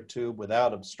pass through a tube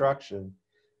without obstruction.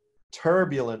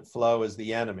 Turbulent flow is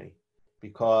the enemy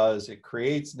because it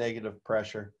creates negative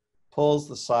pressure, pulls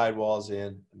the sidewalls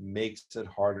in, makes it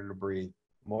harder to breathe,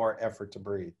 more effort to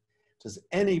breathe. Does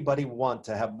anybody want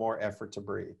to have more effort to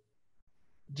breathe?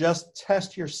 Just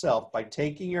test yourself by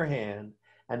taking your hand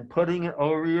and putting it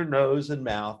over your nose and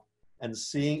mouth and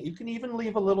seeing. You can even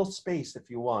leave a little space if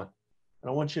you want. I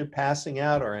don't want you passing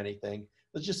out or anything.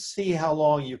 Let's just see how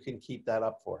long you can keep that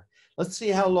up for. Let's see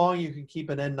how long you can keep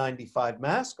an N95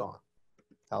 mask on.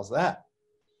 How's that?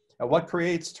 And what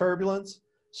creates turbulence?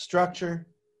 Structure,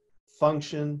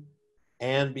 function,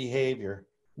 and behavior,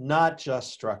 not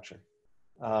just structure.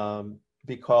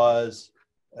 Because,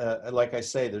 like I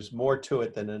say, there's more to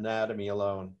it than anatomy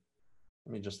alone.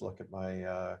 Let me just look at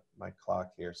my my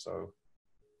clock here so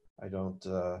I don't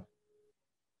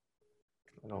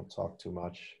talk too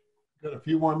much. Got a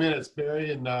few more minutes,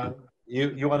 Barry, and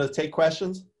you want to take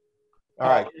questions? All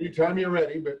right. Anytime you're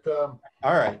ready, but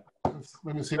all right.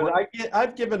 Let me see what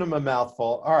I've given them a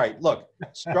mouthful. All right, look,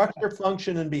 structure,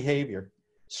 function, and behavior.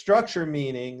 Structure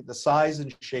meaning the size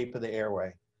and shape of the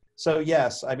airway. So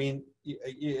yes, I mean,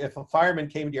 if a fireman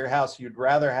came to your house, you'd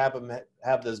rather have him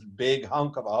have this big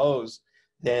hunk of a hose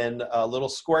than a little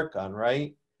squirt gun,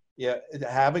 right? Yeah,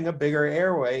 having a bigger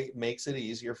airway makes it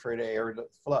easier for the air to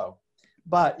flow.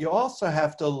 But you also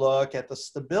have to look at the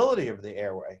stability of the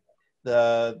airway,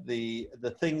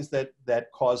 the things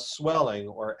that cause swelling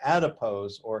or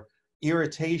adipose or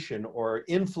irritation or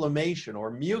inflammation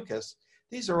or mucus.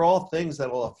 These are all things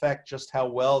that will affect just how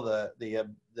well the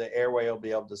airway will be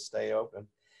able to stay open.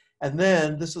 And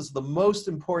then this is the most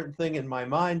important thing in my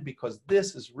mind because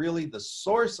this is really the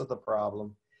source of the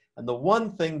problem and the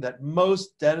one thing that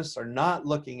most dentists are not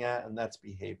looking at, and that's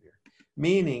behavior.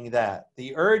 Meaning that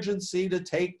the urgency to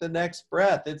take the next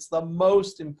breath, it's the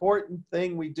most important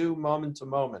thing we do moment to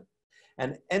moment.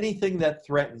 And anything that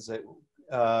threatens it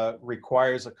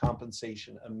requires a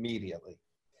compensation immediately.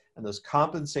 And those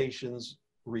compensations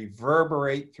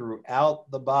reverberate throughout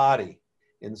the body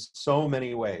in so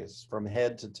many ways, from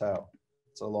head to toe.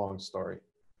 It's a long story.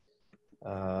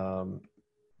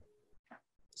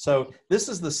 So this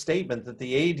is the statement that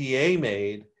the ADA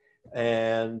made.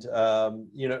 And,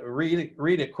 you know,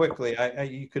 read it quickly.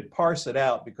 You could parse it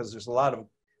out because there's a lot of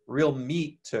real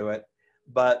meat to it.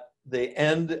 But the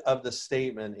end of the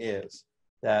statement is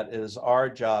that it is our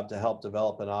job to help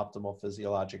develop an optimal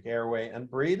physiologic airway and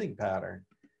breathing pattern.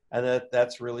 And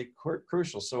that's really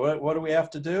crucial. So what do we have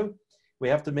to do? We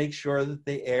have to make sure that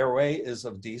the airway is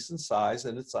of decent size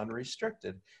and it's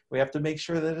unrestricted. We have to make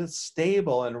sure that it's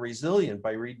stable and resilient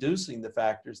by reducing the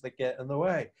factors that get in the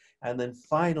way. And then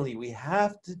finally, we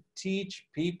have to teach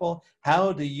people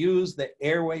how to use the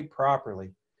airway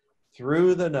properly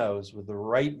through the nose with the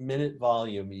right minute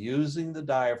volume, using the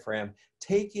diaphragm,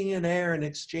 taking in air and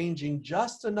exchanging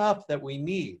just enough that we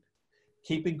need,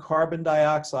 keeping carbon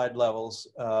dioxide levels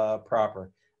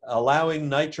proper, allowing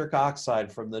nitric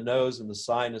oxide from the nose and the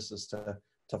sinuses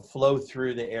to flow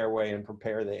through the airway and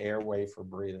prepare the airway for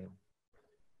breathing.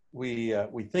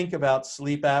 we think about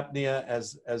sleep apnea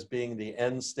as being the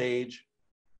end stage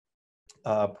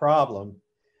problem,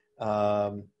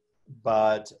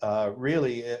 but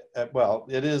really,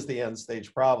 it is the end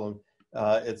stage problem.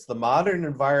 It's the modern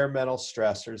environmental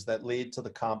stressors that lead to the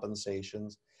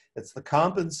compensations. It's the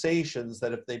compensations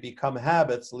that, if they become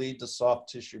habits, lead to soft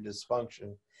tissue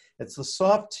dysfunction. It's the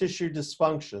soft tissue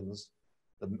dysfunctions,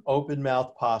 the open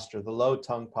mouth posture, the low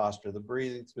tongue posture, the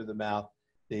breathing through the mouth,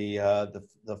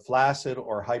 the flaccid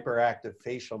or hyperactive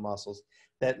facial muscles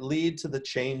that lead to the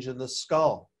change in the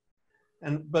skull.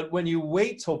 But when you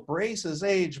wait till braces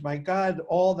age, my God,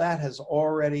 all that has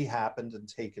already happened and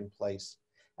taken place.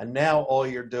 And now all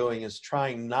you're doing is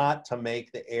trying not to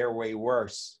make the airway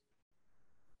worse.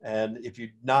 And if you're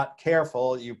not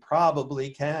careful, you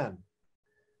probably can.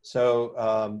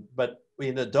 So, but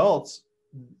in adults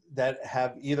that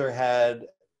have either had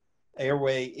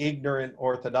airway ignorant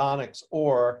orthodontics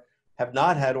or have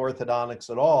not had orthodontics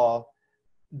at all,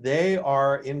 they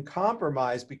are in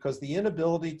compromise because the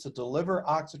inability to deliver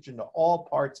oxygen to all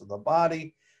parts of the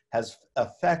body has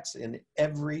effects in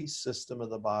every system of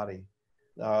the body.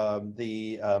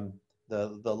 The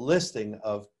listing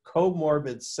of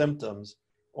comorbid symptoms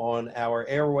on our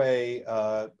airway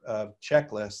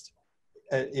checklist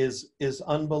is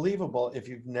unbelievable if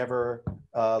you've never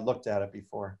looked at it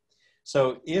before.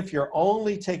 So if you're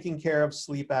only taking care of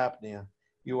sleep apnea,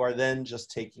 you are then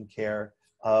just taking care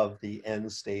of the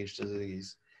end stage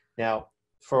disease. Now,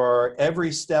 for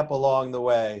every step along the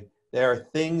way, there are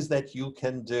things that you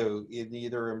can do in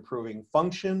either improving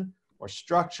function or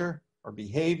structure or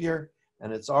behavior,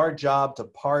 and it's our job to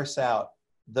parse out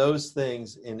those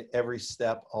things in every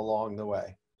step along the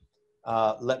way.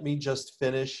 Let me just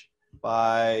finish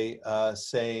by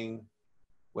saying,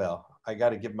 well, I got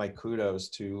to give my kudos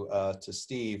to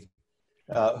Steve,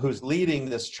 who's leading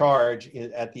this charge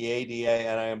at the ADA,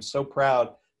 and I am so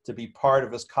proud to be part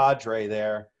of his cadre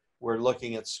there. We're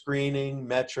looking at screening,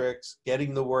 metrics,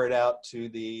 getting the word out to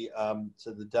the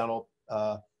dental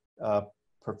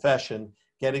profession,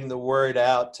 getting the word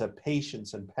out to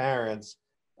patients and parents,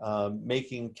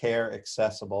 making care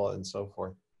accessible and so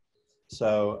forth.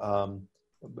 So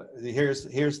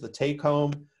here's the take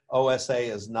home. OSA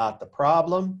is not the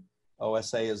problem.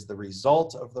 OSA is the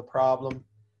result of the problem.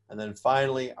 And then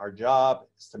finally, our job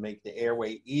is to make the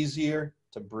airway easier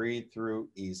to breathe through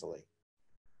easily.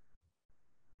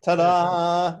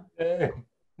 Ta-da!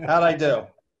 How'd I do?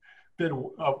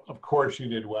 Of course you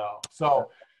did well. So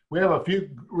we have a few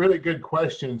really good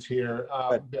questions here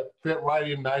that fit right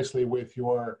in nicely with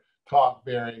your talk,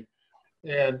 Barry.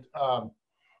 And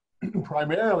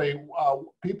primarily,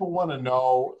 people want to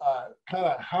know kind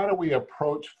of how do we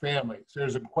approach families?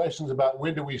 There's questions about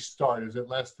when do we start? Is it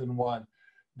less than one?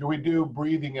 Do we do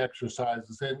breathing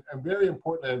exercises? And very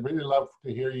important, I'd really love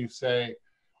to hear you say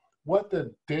what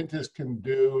the dentist can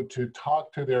do to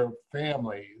talk to their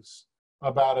families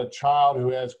about a child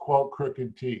who has, quote,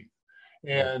 crooked teeth.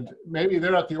 And maybe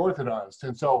they're not the orthodontist.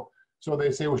 And so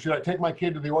they say, well, should I take my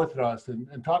kid to the orthodontist?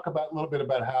 And talk about a little bit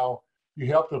about how you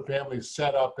help the families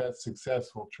set up that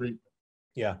successful treatment.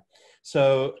 Yeah.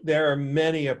 So there are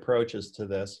many approaches to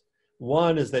this.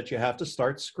 One is that you have to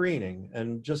start screening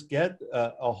and just get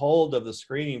a hold of the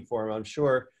screening form. I'm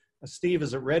sure, Steve,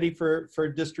 is it ready for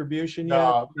distribution yet?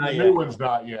 No, the new one's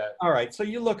not yet. All right. So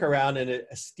you look around and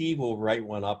Steve will write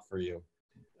one up for you.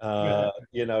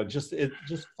 You know, just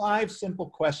 5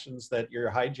 simple questions that your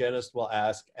hygienist will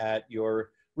ask at your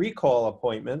recall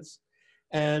appointments.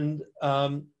 And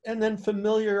then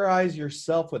familiarize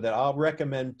yourself with it. I'll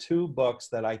recommend 2 books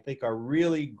that I think are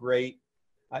really great.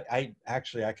 I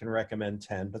can recommend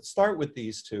 10, but start with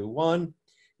these 2. One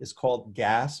is called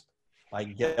Gasp by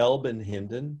Gelb and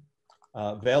Hinden,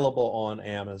 available on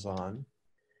Amazon.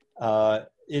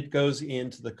 It goes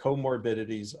into the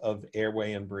comorbidities of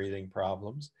airway and breathing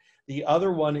problems. The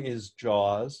other one is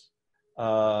Jaws,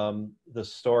 the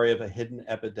story of a hidden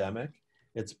epidemic.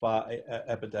 It's by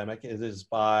epidemic. It is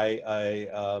by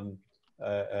a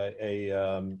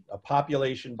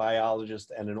population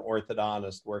biologist and an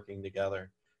orthodontist working together.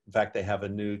 In fact, they have a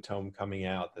new tome coming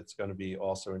out that's going to be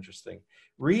also interesting.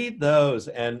 Read those,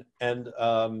 and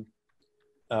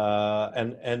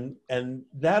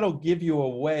that'll give you a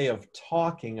way of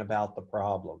talking about the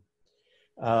problem.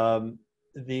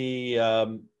 The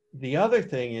other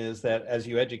thing is that as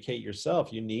you educate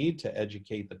yourself, you need to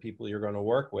educate the people you're going to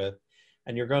work with.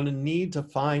 And you're going to need to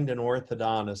find an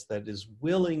orthodontist that is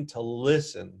willing to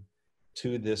listen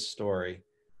to this story.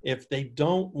 If they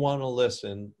don't want to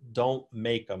listen, don't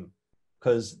make them,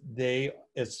 because they,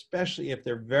 especially if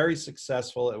they're very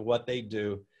successful at what they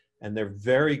do, and they're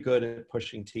very good at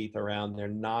pushing teeth around. They're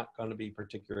not going to be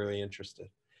particularly interested.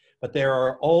 But there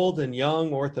are old and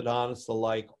young orthodontists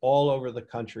alike all over the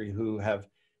country who have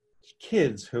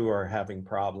kids who are having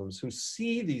problems, who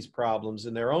see these problems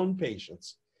in their own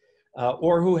patients,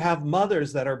 or who have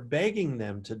mothers that are begging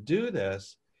them to do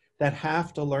this, that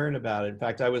have to learn about it. In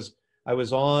fact, I was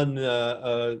on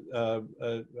the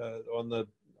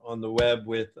web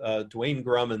with Dwayne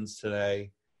Grummins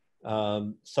today,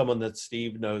 someone that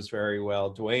Steve knows very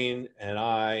well. Dwayne and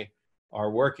I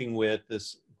are working with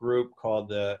this group called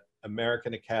the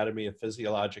American Academy of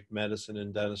Physiologic Medicine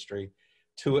and Dentistry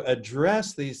to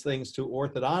address these things to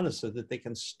orthodontists so that they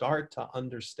can start to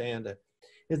understand it.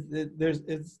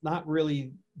 It's not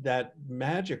really that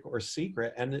magic or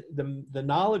secret, and the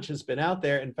knowledge has been out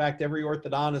there. In fact, every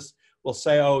orthodontist will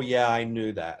say, oh yeah, I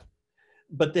knew that.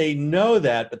 But they know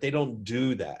that, but they don't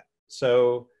do that.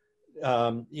 So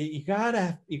you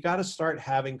gotta start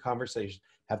having conversations.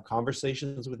 Have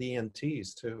conversations with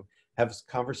ENTs too. Have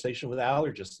conversation with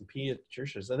allergists and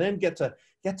pediatricians, and then get to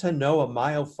know a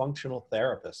myofunctional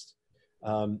therapist.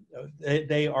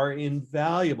 They are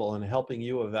invaluable in helping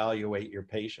you evaluate your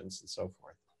patients and so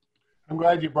forth. I'm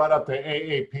glad you brought up the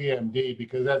AAPMD,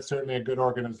 because that's certainly a good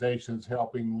organization that's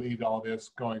helping lead all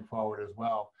this going forward as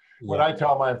well. Yeah. What I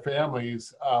tell my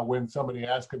families when somebody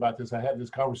asks about this, I had this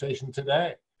conversation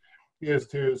today, is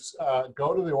to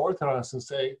go to the orthodontist and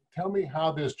say, tell me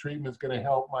how this treatment is going to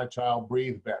help my child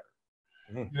breathe better.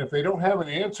 And if they don't have an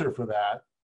answer for that,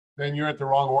 then you're at the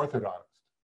wrong orthodontist.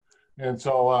 And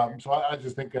so, I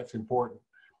just think that's important.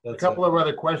 That's a couple of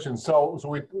other questions. So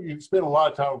we spent a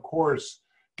lot of time, of course,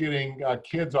 getting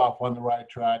kids off on the right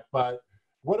track. But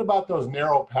what about those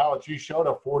narrow palates? You showed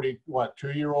a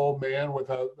 2-year-old man with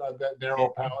that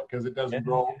narrow palate because it doesn't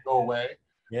go away.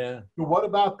 Yeah. So what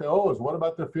about those? What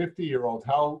about the 50-year-olds?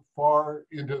 How far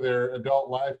into their adult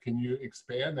life can you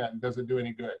expand that, and does it do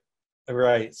any good?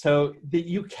 Right. So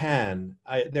you can.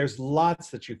 There's lots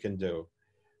that you can do.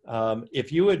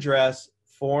 If you address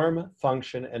form,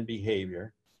 function, and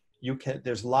behavior,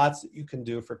 there's lots that you can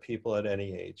do for people at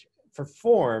any age. For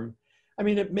form, I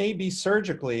mean, it may be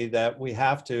surgically that we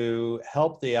have to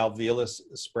help the alveolus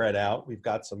spread out. We've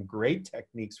got some great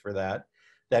techniques for that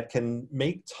can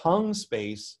make tongue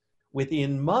space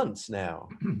within months now,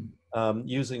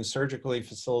 using surgically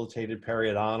facilitated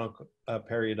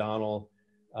periodontal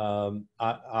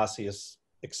osseous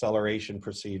acceleration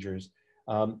procedures.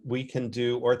 We can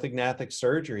do orthognathic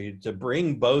surgery to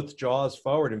bring both jaws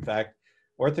forward. In fact,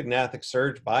 orthognathic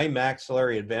surgery,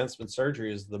 bimaxillary advancement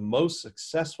surgery, is the most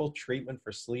successful treatment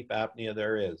for sleep apnea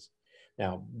there is.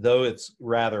 Now, though it's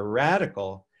rather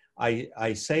radical,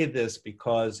 I say this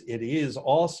because it is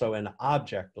also an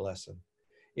object lesson.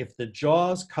 If the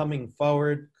jaws coming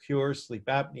forward cure sleep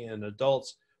apnea in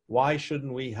adults, why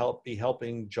shouldn't we be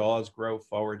helping jaws grow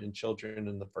forward in children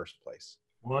in the first place?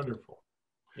 Wonderful.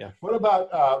 Yeah. What about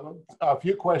a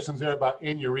few questions there about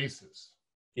enuresis?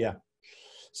 Yeah.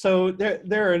 So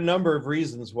there are a number of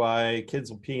reasons why kids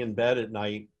will pee in bed at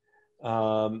night.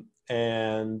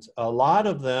 And a lot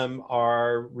of them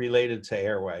are related to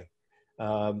airway.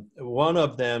 One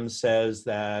of them says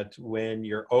that when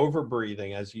you're over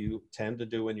breathing, as you tend to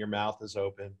do when your mouth is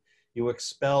open, you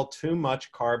expel too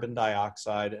much carbon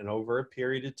dioxide, and over a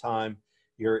period of time,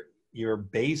 your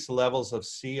base levels of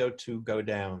CO2 go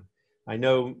down. I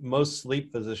know most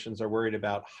sleep physicians are worried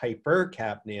about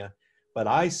hypercapnia, but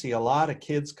I see a lot of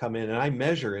kids come in, and I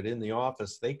measure it in the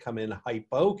office. They come in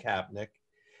hypocapnic.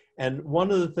 And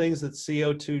one of the things that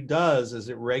CO2 does is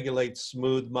it regulates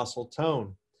smooth muscle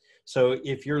tone. So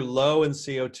if you're low in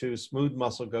CO2, smooth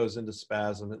muscle goes into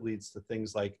spasm. It leads to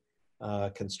things like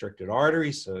constricted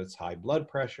arteries, so it's high blood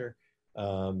pressure,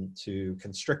 to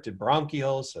constricted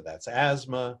bronchioles, so that's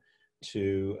asthma,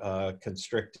 to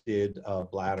constricted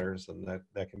bladders, and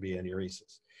that can be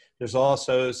enuresis. There's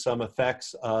also some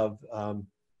effects of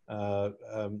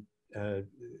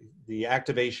the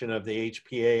activation of the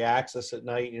HPA axis at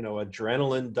night,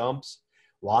 adrenaline dumps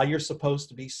while you're supposed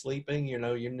to be sleeping.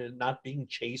 You're not being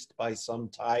chased by some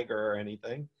tiger or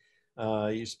anything.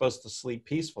 You're supposed to sleep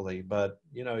peacefully, but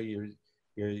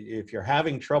if you're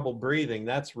having trouble breathing,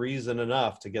 that's reason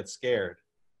enough to get scared.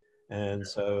 And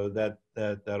so that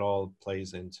all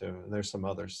plays into, and there's some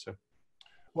others too.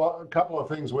 Well, a couple of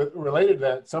things related to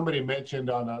that. Somebody mentioned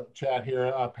on a chat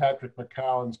here, Patrick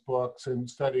McCowan's books and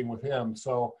studying with him.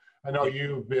 So I know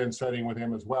you've been studying with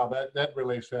him as well. That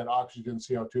relates to that oxygen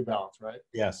CO2 balance, right?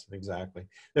 Yes, exactly.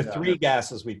 There are three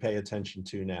gases we pay attention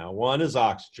to now. One is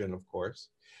oxygen, of course.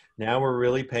 Now we're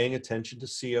really paying attention to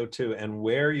CO2 and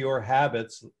where your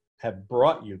habits have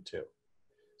brought you to.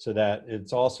 so that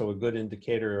it's also a good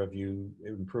indicator of you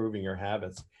improving your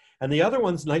habits. And the other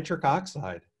one's nitric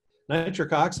oxide.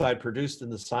 Nitric oxide produced in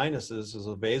the sinuses is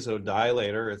a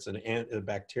vasodilator. It's a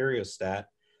bacteriostat.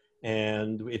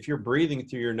 And if you're breathing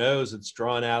through your nose, it's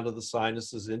drawn out of the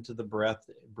sinuses into the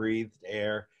breathed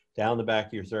air, down the back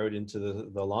of your throat into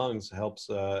the lungs, helps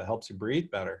you breathe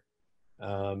better.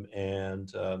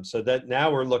 So that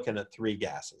now we're looking at 3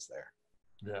 gases there.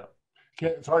 Yeah.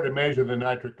 It's hard to measure the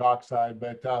nitric oxide,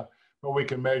 but we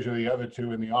can measure the other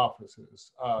 2 in the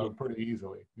offices pretty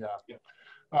easily. Yeah.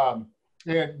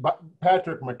 And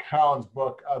Patrick McCown's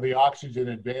book, The Oxygen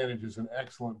Advantage, is an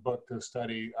excellent book to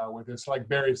study with this. Like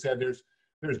Barry said, there's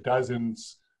a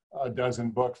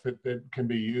dozen books that can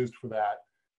be used for that.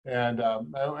 And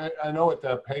I know at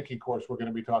the Pankey course, we're going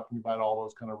to be talking about all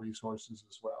those kind of resources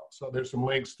as well. So there's some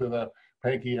links to the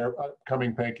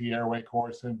coming Pankey Airway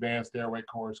course, and advanced Airway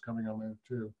course coming on there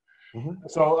too. Mm-hmm.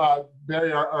 So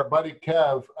Barry, our buddy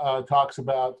Kev talks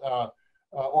about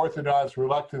orthodontists'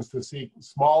 reluctance to see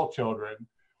small children.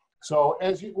 So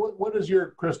what does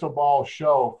your crystal ball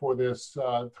show for this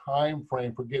time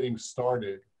frame for getting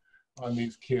started on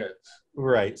these kids?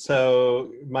 Right.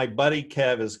 So my buddy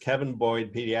Kev is Kevin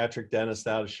Boyd, pediatric dentist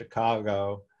out of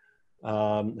Chicago,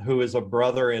 who is a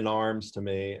brother in arms to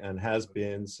me and has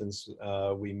been since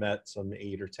we met some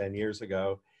 8 or 10 years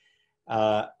ago.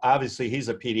 Obviously, he's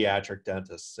a pediatric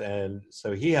dentist, and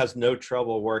so he has no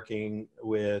trouble working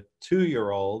with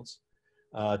 2-year-olds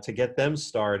to get them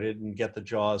started and get the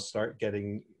jaws start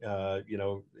getting,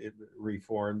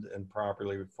 reformed and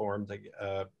properly reformed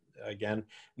again.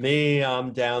 Me,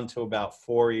 I'm down to about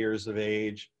 4 years of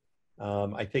age.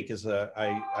 I think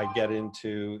I get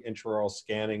into intraoral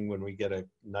scanning when we get a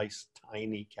nice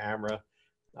tiny camera.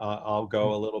 I'll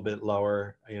go a little bit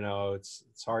lower.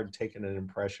 It's hard taking an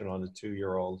impression on a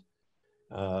 2-year-old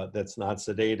that's not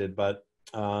sedated. But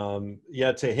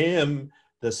to him,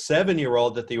 the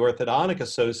 7-year-old that the Orthodontic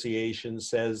Association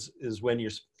says is when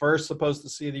you're first supposed to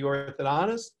see the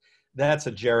orthodontist, that's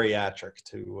a geriatric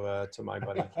to my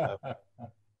buddy.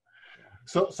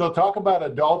 So talk about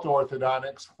adult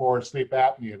orthodontics for sleep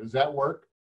apnea. Does that work?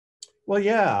 Well,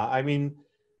 yeah. I mean,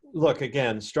 look,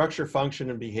 again, structure, function,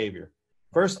 and behavior.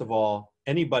 First of all,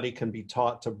 anybody can be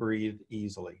taught to breathe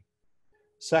easily.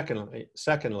 Secondly,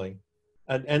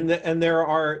 and there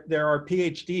are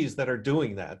PhDs that are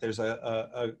doing that. There's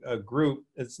a group.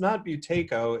 It's not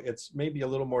Buteco. It's maybe a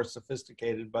little more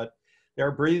sophisticated, but there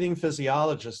are breathing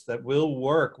physiologists that will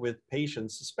work with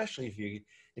patients, especially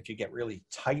if you get really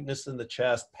tightness in the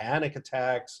chest, panic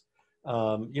attacks,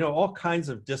 all kinds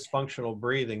of dysfunctional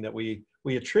breathing that we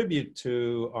attribute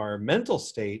to our mental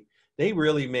state. The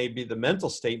mental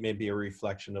state may be a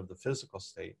reflection of the physical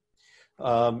state.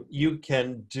 You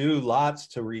can do lots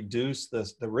to reduce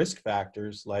the risk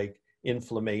factors like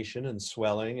inflammation and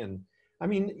swelling. And I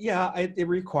mean, it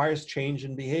requires change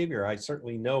in behavior. I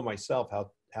certainly know myself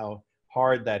how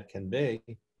hard that can be.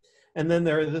 And then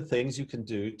there are the things you can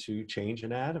do to change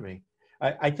anatomy.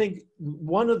 I think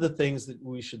one of the things that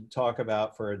we should talk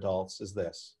about for adults is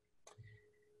this.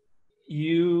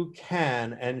 You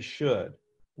can and should,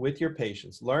 with your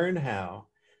patients, learn how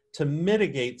to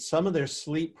mitigate some of their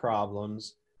sleep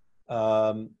problems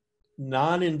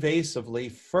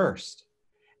non-invasively first,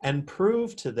 and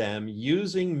prove to them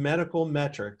using medical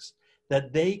metrics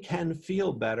that they can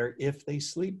feel better if they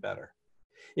sleep better.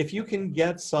 If you can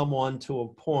get someone to a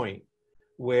point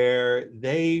where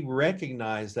they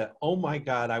recognize that, oh my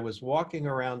God, I was walking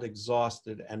around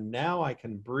exhausted and now I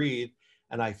can breathe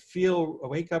and I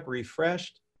wake up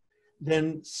refreshed,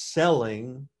 then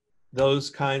selling those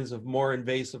kinds of more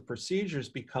invasive procedures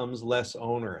becomes less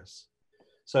onerous.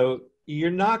 So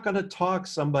you're not going to talk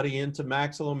somebody into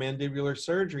maxillomandibular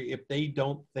surgery if they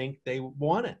don't think they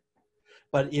want it.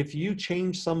 But if you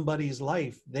change somebody's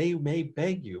life, they may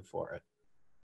beg you for it.